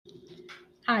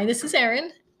Hi, this is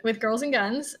Erin with Girls and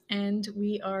Guns, and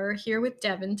we are here with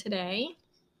Devin today.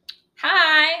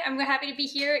 Hi, I'm happy to be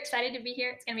here, excited to be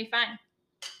here. It's going to be fun.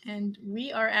 And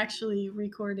we are actually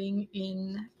recording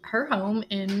in her home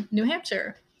in New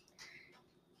Hampshire.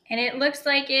 And it looks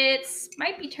like it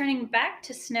might be turning back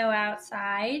to snow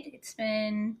outside. It's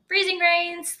been freezing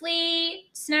rain, sleet,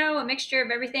 snow, a mixture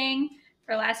of everything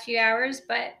for the last few hours,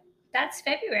 but that's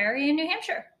February in New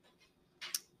Hampshire.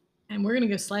 And we're going to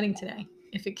go sledding today,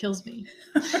 if it kills me.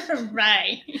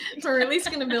 Right. We're at least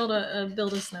going to build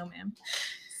a snowman.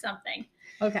 Something.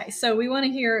 Okay, so we want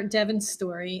to hear Devin's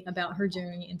story about her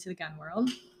journey into the gun world.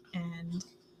 And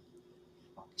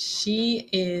she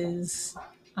is...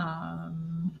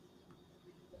 Am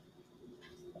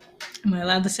I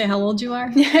allowed to say how old you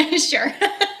are? Sure.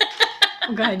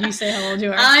 Go ahead, you say how old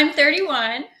you are. I'm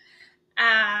 31.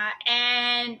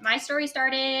 And my story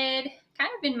started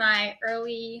kind of in my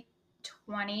early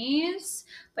 20s,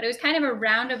 but it was kind of a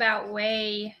roundabout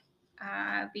way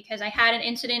because I had an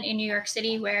incident in New York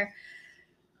City where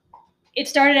it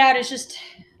started out as just,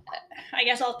 I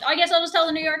guess I'll just tell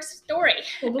the New York story.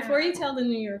 Well, before you tell the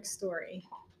New York story,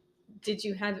 did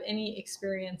you have any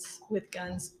experience with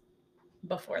guns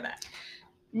before that?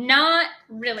 Not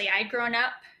really. I'd grown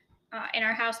up in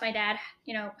our house. My dad,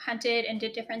 hunted and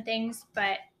did different things,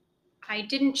 but I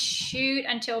didn't shoot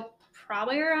until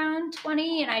probably around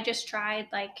 20, and I just tried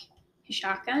like a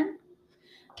shotgun.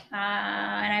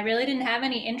 And I really didn't have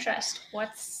any interest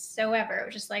whatsoever. It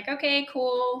was just like, okay,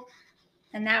 cool.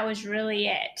 And that was really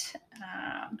it.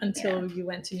 Until you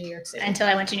went to New York City. Until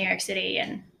I went to New York City,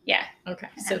 and yeah. Okay,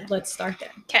 so let's start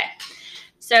there. Okay.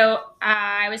 So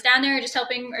I was down there just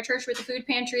helping our church with the food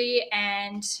pantry,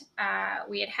 and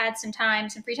we had some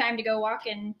free time to go walk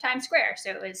in Times Square.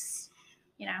 So it was,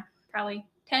 probably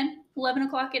 10, 11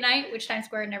 o'clock at night, which Times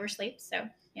Square never sleeps. So,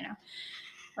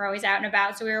 we're always out and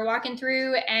about. So we were walking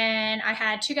through, and I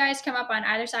had two guys come up on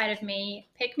either side of me,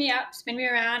 pick me up, spin me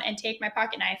around, and take my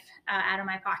pocket knife out of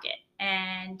my pocket.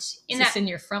 And Is this in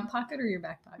your front pocket or your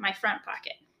back pocket? My front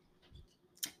pocket.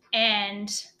 And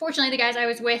fortunately, the guys I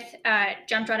was with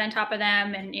jumped right on top of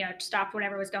them and, stopped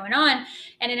whatever was going on.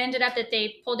 And it ended up that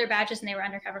they pulled their badges and they were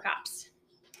undercover cops.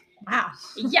 Wow.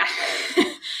 Yeah.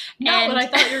 Not what I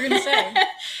thought you were going to say.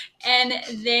 And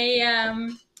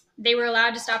they were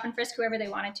allowed to stop and frisk whoever they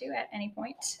wanted to at any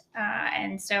point.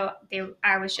 And so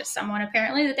I was just someone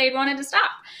apparently that they wanted to stop.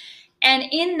 And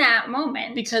in that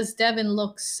moment... Because Devin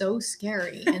looks so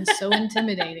scary and so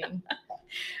intimidating.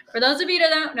 For those of you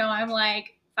that don't know, I'm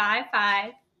like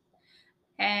 5'5",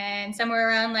 and somewhere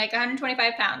around like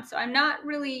 125 pounds. So I'm not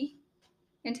really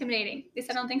intimidating. At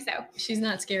least I don't think so. She's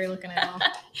not scary looking at all.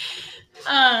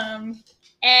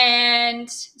 And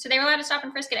so they were allowed to stop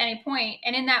and frisk at any point.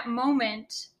 And in that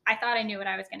moment, I thought I knew what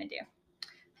I was going to do.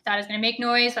 I thought I was going to make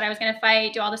noise, that I was going to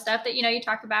fight, do all the stuff that, you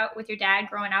talk about with your dad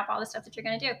growing up, all the stuff that you're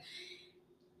going to do.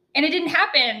 And it didn't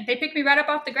happen. They picked me right up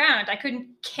off the ground. I couldn't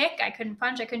kick. I couldn't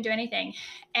punch. I couldn't do anything.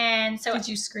 And so... Did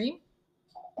you scream?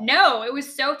 No, it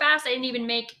was so fast. I didn't even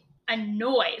make a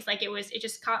noise. Like it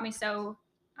just caught me so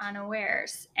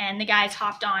unawares. And the guys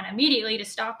hopped on immediately to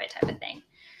stop it, type of thing.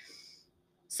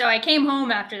 So I came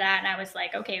home after that and I was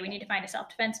like, okay, we need to find a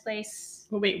self-defense place.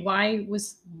 Well, wait, why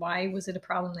was it a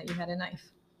problem that you had a knife?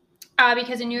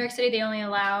 Because in New York City, they only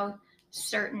allow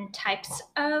certain types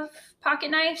of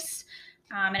pocket knives.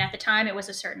 And at the time it was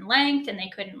a certain length and they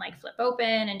couldn't flip open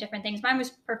and different things. Mine was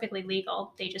perfectly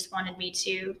legal. They just wanted me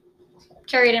to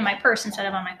carry it in my purse instead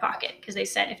of on my pocket because they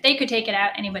said if they could take it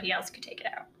out, anybody else could take it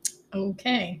out.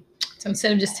 Okay. So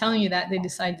instead of just telling you that, they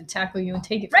decided to tackle you and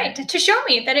take it. Right. To show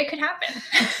me that it could happen.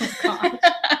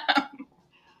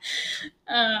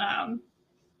 Oh,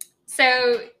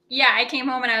 so yeah, I came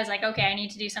home and I was like, okay, I need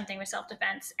to do something with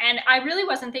self-defense. And I really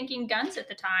wasn't thinking guns at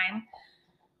the time.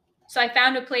 So I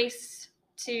found a place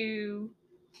so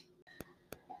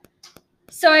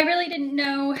I really didn't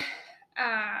know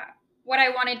what I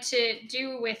wanted to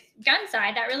do with gun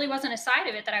side. That really wasn't a side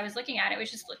of it that I was looking at. It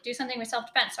was just do something with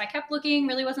self-defense. So I kept looking,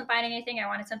 really wasn't finding anything. I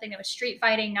wanted something that was street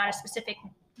fighting, not a specific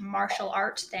martial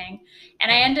arts thing.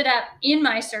 And I ended up in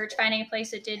my search finding a place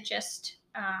that did just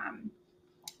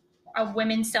a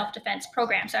women's self-defense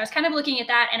program. So I was kind of looking at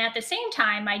that. And at the same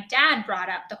time, my dad brought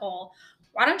up the whole,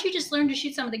 why don't you just learn to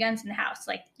shoot some of the guns in the house?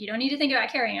 You don't need to think about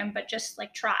carrying them, but just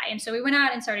try. And so we went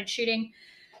out and started shooting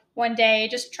one day,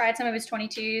 just tried some of his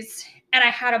 22s, and I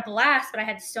had a blast, but I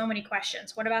had so many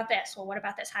questions. What about this? Well, what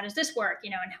about this? How does this work?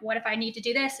 And what if I need to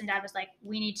do this? And Dad was like,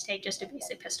 we need to take just a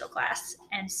basic pistol class.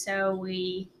 And so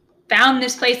we found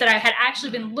this place that I had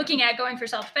actually been looking at going for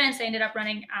self-defense. They ended up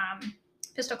running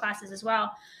pistol classes as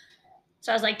well.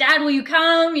 So I was like, Dad, will you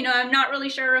come? You know, I'm not really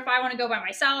sure if I want to go by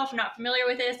myself. I'm not familiar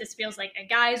with this. This feels like a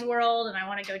guy's world and I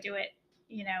want to go do it,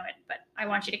 you know, but I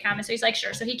want you to come. And so he's like,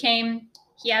 sure. So he came.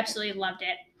 He absolutely loved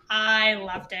it. I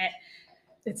loved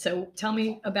it. So tell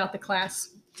me about the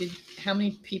class. How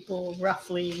many people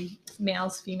roughly,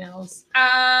 males, females?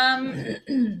 I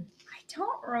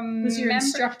don't remember. Was your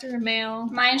instructor a male?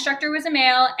 My instructor was a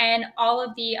male, and all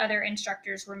of the other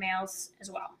instructors were males as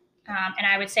well. And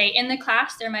I would say in the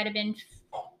class, there might have been,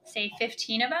 say,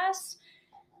 15 of us.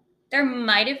 There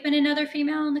might have been another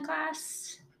female in the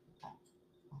class.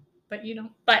 But you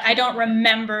don't. But I don't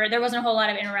remember. There wasn't a whole lot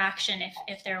of interaction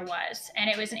if there was. And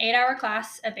it was an 8-hour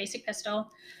class of basic pistol.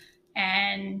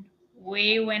 And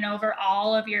we went over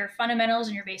all of your fundamentals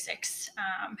and your basics,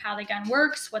 how the gun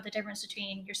works, what the difference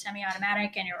between your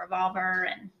semi-automatic and your revolver,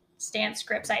 and stance,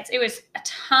 grip, sights. It was a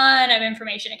ton of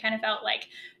information. It kind of felt like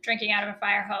drinking out of a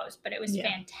fire hose, but it was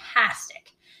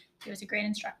fantastic. He was a great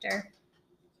instructor.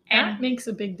 And that makes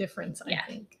a big difference, I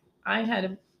think. I had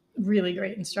a really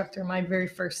great instructor, my very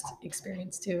first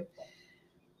experience too.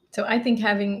 So I think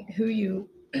having who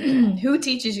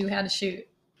teaches you how to shoot,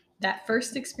 that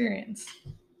first experience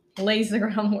lays the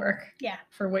groundwork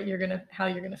for how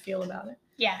you're gonna feel about it.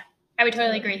 Yeah, I would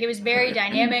totally agree. He was very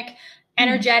dynamic,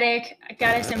 energetic,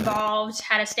 got us involved,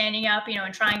 had us standing up, you know,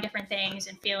 and trying different things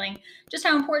and feeling just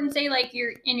how important, say, like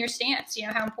you're in your stance, you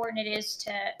know, how important it is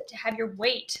to have your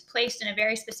weight placed in a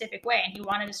very specific way. And he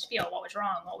wanted us to feel what was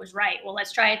wrong, what was right. Well,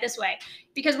 let's try it this way,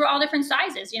 because we're all different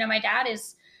sizes. You know, my dad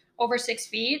is over 6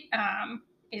 feet,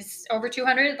 is over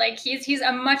 200. Like he's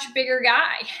a much bigger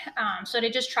guy. So to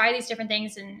just try these different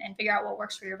things and figure out what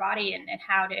works for your body and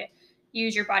how to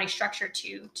use your body structure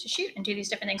to shoot and do these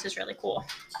different things is really cool.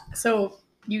 So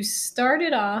you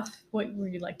started off, what were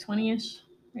you, like 20-ish?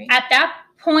 Right? At that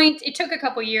point, it took a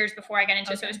couple years before I got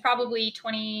into it. So it was probably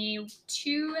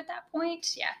 22 at that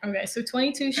point. Yeah. Okay. So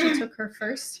 22, she took her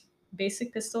first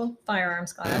basic pistol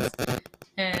firearms class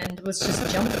and was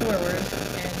just jump forward.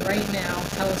 And right now,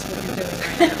 tell us what you're doing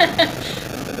right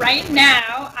now. Right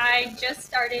now, I just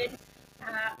started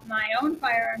my own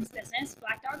firearms business,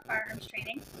 Black Dog Firearms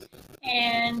Training,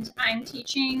 and I'm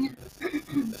teaching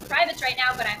privates right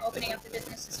now, but I'm opening up the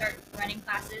business to start running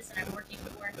classes, and I'm working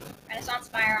for Renaissance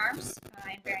Firearms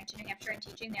in Barrington, New Hampshire, and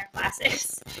teaching their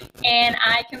classes. And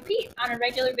I compete on a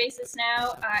regular basis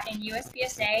now in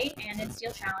USPSA and in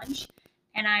Steel Challenge,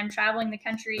 and I'm traveling the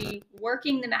country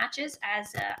working the matches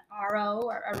as a RO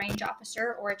or a range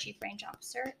officer or a chief range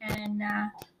officer, and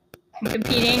I'm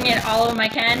competing in all of them I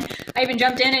can. I even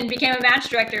jumped in and became a match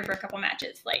director for a couple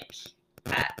matches. Like,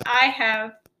 I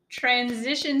have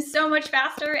transitioned so much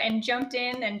faster and jumped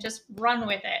in and just run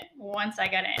with it once I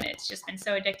got in. It's just been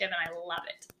so addictive and I love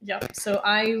it. Yep. So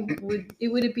would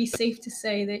it be safe to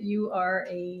say that you are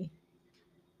a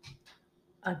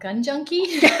gun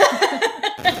junkie?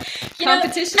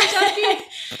 Competition junkie?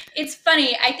 It's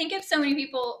funny. I think of so many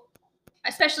people,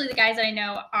 especially the guys that I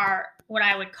know, are what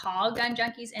I would call gun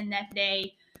junkies, in that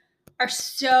they are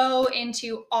so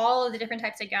into all of the different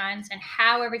types of guns and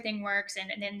how everything works,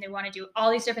 and then they want to do all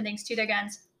these different things to their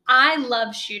guns. I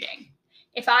love shooting.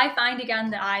 If I find a gun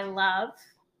that I love,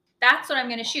 that's what I'm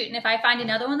going to shoot. And if I find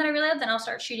another one that I really love, then I'll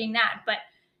start shooting that. But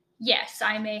yes,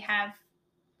 I may have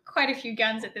quite a few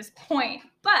guns at this point,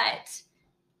 but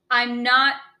I'm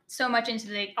not so much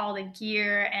into all the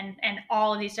gear and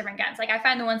all of these different guns. Like, I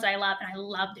find the ones that I love, and I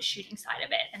love the shooting side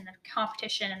of it and the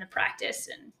competition and the practice.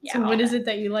 And so what is it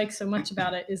that you like so much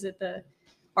about it? Is it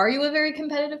are you a very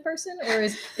competitive person, or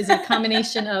is it a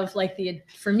combination of like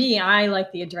for me, I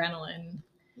like the adrenaline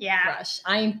rush.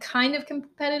 I'm kind of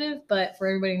competitive, but for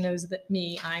everybody who knows that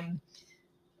I'm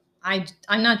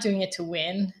not doing it to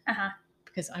win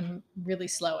because I'm really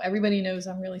slow. Everybody knows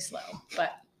I'm really slow,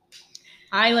 but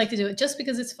I like to do it just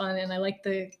because it's fun, and I like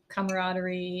the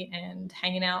camaraderie and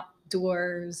hanging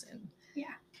outdoors.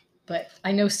 But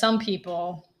I know some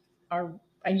people are,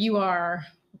 and you are.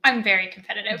 I'm very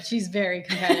competitive. She's very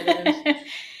competitive.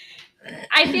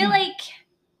 I feel like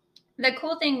the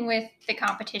cool thing with the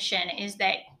competition is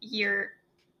that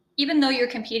even though you're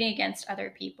competing against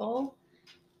other people,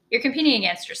 you're competing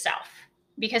against yourself,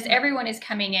 because everyone is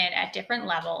coming in at different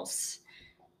levels.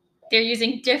 They're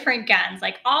using different guns,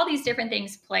 like all these different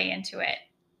things play into it.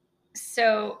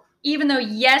 So even though,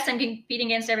 yes, I'm competing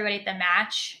against everybody at the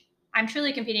match, I'm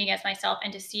truly competing against myself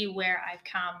and to see where I've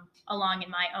come along in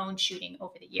my own shooting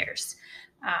over the years.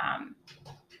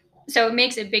 So it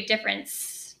makes a big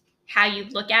difference how you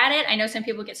look at it. I know some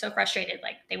people get so frustrated,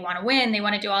 like they want to win, they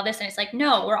want to do all this. And it's like,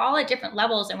 no, we're all at different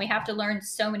levels and we have to learn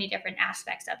so many different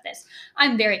aspects of this.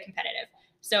 I'm very competitive.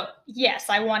 So yes,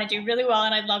 I want to do really well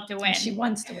and I'd love to win. And she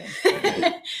wants to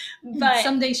win. But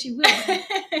someday she will.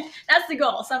 That's the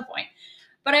goal at some point.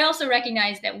 But I also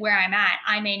recognize that where I'm at,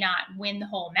 I may not win the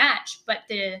whole match, but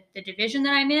the division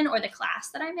that I'm in or the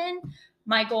class that I'm in,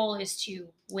 my goal is to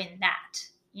win that,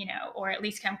 you know, or at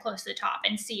least come close to the top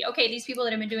and see, okay, these people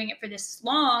that have been doing it for this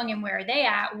long and where are they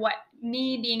at, what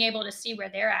me being able to see where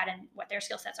they're at and what their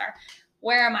skill sets are,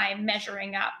 where am I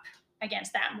measuring up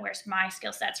against them? Where's my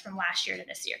skill sets from last year to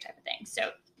this year type of thing. So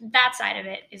that side of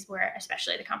it is where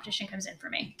especially the competition comes in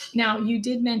for me. Now, you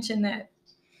did mention that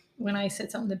when I said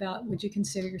something about, would you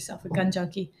consider yourself a gun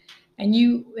junkie? And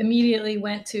you immediately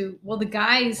went to, well, the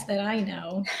guys that I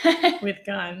know with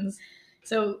guns.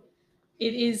 So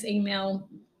it is a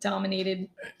male-dominated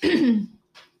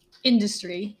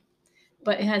industry,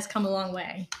 but it has come a long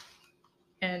way.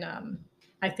 And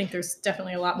I think there's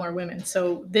definitely a lot more women.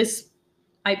 So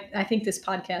I think this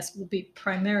podcast will be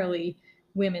primarily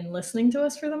women listening to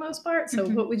us for the most part. So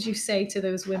what would you say to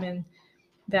those women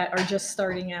that are just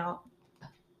starting out?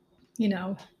 You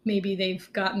know, maybe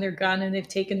they've gotten their gun and they've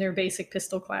taken their basic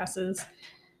pistol classes.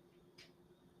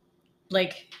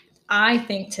 Like, I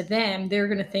think to them, they're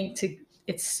going to think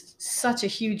it's such a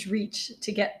huge reach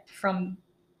to get from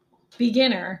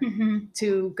beginner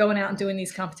to going out and doing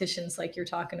these competitions like you're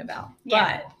talking about.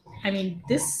 Yeah. But I mean,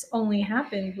 this only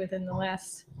happened within the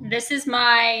last. This is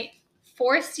my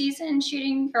 4th season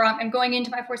shooting, or I'm going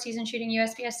into my 4th season shooting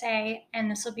USPSA,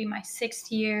 and this will be my 6th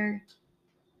year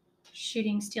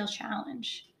shooting steel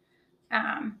challenge.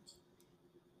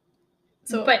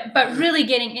 So, but really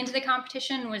getting into the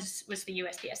competition was the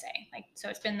USPSA. Like, so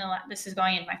it's been this is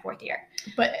going into my 4th year.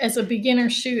 But as a beginner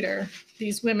shooter,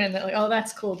 these women that are like, oh,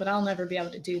 that's cool, but I'll never be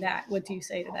able to do that. What do you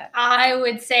say to that? I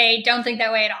would say, don't think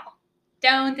that way at all.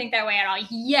 Don't think that way at all.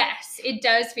 Yes, it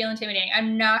does feel intimidating.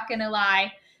 I'm not going to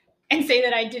lie and say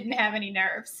that I didn't have any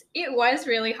nerves. It was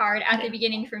really hard at the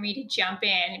beginning for me to jump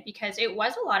in because it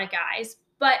was a lot of guys,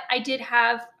 but I did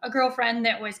have a girlfriend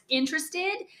that was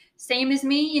interested, same as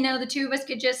me. You know, the two of us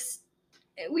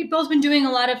we'd both been doing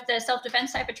a lot of the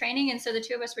self-defense type of training. And so the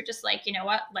two of us were just like, you know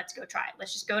what, let's go try it.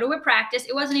 Let's just go to a practice.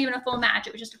 It wasn't even a full match.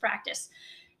 It was just a practice.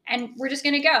 And we're just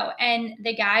going to go. And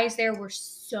the guys there were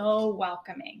so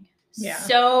welcoming,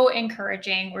 so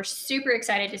encouraging. We're super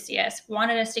excited to see us,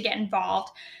 wanted us to get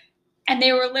involved. And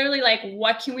they were literally like,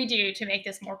 what can we do to make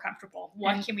this more comfortable?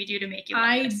 What can we do to make you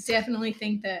I definitely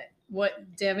think that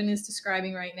what Devin is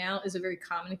describing right now is a very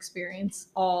common experience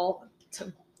all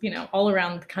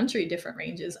around the country, different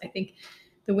ranges. I think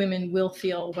the women will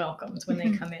feel welcomed when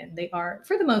they come in. They are,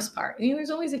 for the most part. I mean, there's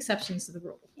always exceptions to the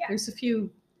rule. Yeah. There's a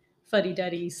few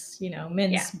fuddy-duddies,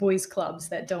 men's, boys clubs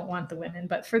that don't want the women,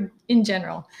 but in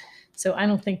general. So I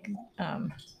don't think,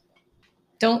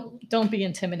 don't be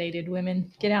intimidated, women.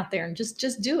 Get out there and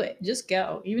just do it. Just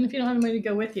go. Even if you don't have anybody to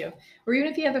go with you. Or even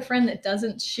if you have a friend that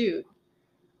doesn't shoot,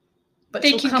 but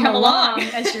they can come along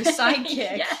as your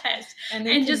sidekick. Yes.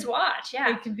 And just watch.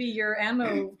 Yeah. They could be your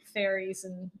ammo fairies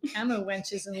and ammo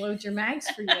wenches and load your mags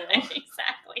for you.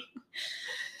 Exactly.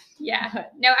 Yeah.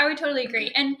 No, I would totally agree.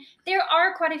 And there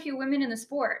are quite a few women in the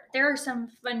sport. There are some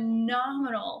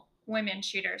phenomenal women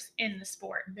shooters in the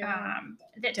sport.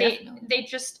 That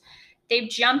they've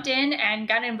jumped in and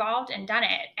gotten involved and done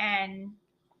it. And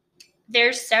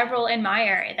there's several in my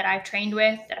area that I've trained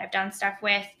with, that I've done stuff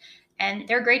with, and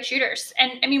they're great shooters.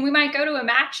 And I mean, we might go to a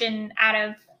match and out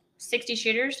of 60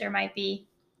 shooters, there might be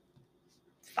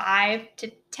 5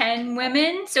 to 10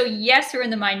 women. So yes, we're in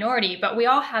the minority, but we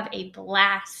all have a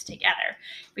blast together.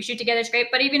 We shoot together, it's great.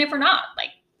 But even if we're not,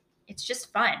 like, it's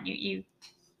just fun.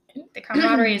 The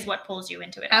camaraderie is what pulls you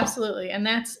into it. Absolutely. And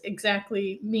that's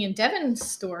exactly me and Devin's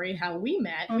story, how we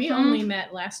met. We only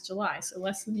met last July, so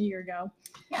less than a year ago.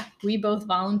 Yeah. We both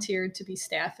volunteered to be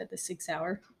staff at the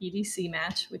 6-hour EDC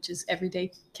match, which is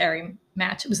everyday carry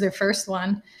match. It was their first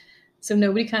one. So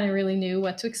nobody kind of really knew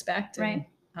what to expect. And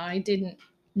I didn't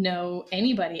know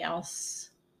anybody else.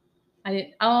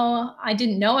 I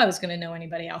didn't know I was going to know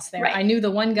anybody else there. Right. I knew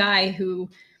the one guy who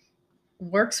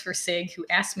works for SIG who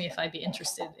asked me if I'd be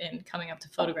interested in coming up to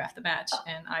photograph the match.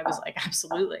 And I was like,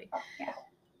 absolutely. Yeah.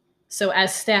 So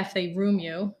as staff, they room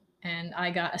you, and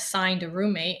I got assigned a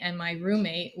roommate, and my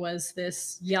roommate was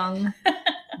this young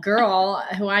girl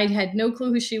who I had no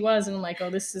clue who she was. And I'm like, oh,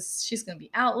 she's going to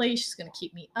be out late. She's going to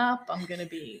keep me up. I'm going to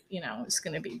be, it's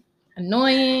going to be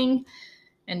annoying.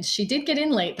 And she did get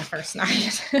in late the first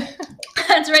night.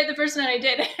 That's right. The first night I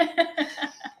did.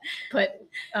 But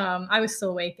I was still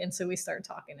awake. And so we started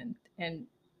talking, and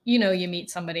you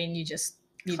meet somebody and you just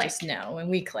know, and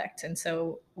we clicked. And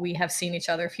so we have seen each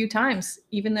other a few times,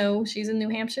 even though she's in New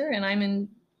Hampshire and I'm in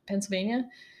Pennsylvania.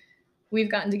 we've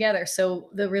gotten together. So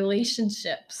the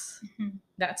relationships,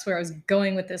 that's where I was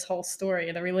going with this whole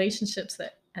story. The relationships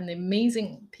and the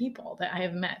amazing people that I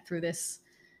have met through this,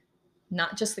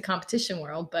 not just the competition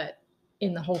world, but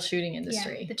in the whole shooting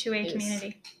industry. The 2A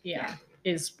community.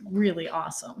 Is really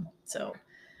awesome. So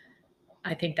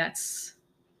I think that's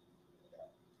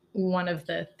one of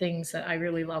the things that I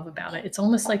really love about it. It's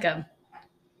almost like a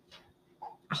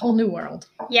whole new world.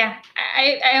 Yeah.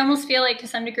 I almost feel like to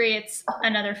some degree it's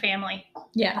another family.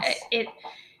 Yes.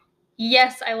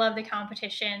 Yes, I love the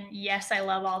competition. Yes, I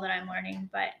love all that I'm learning,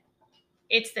 but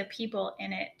it's the people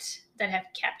in it that have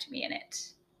kept me in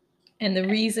it. And the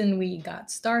reason we got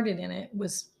started in it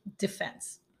was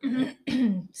defense.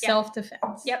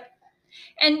 Self-defense. Yep.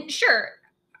 And sure,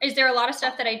 is there a lot of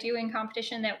stuff that I do in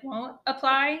competition that won't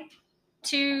apply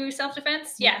to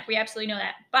self-defense? Yeah, we absolutely know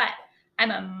that. But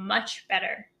I'm a much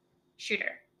better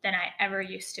shooter than I ever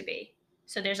used to be.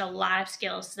 So there's a lot of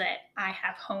skills that I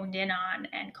have honed in on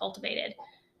and cultivated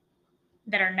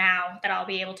that are now that I'll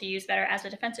be able to use better as a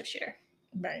defensive shooter.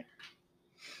 Right.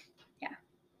 Yeah.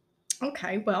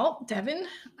 Okay. Well, Devin,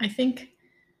 I think,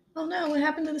 oh no, what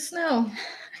happened to the snow?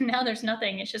 Now there's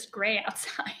nothing. It's just gray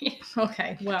outside.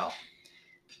 Okay. Well,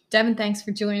 Devin, thanks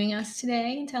for joining us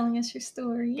today and telling us your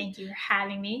story. Thank you for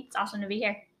having me. It's awesome to be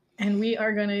here. And we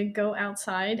are going to go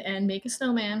outside and make a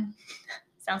snowman.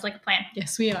 Sounds like a plan.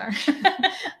 Yes, we are.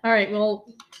 All right. Well,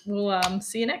 we'll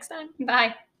see you next time.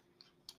 Bye.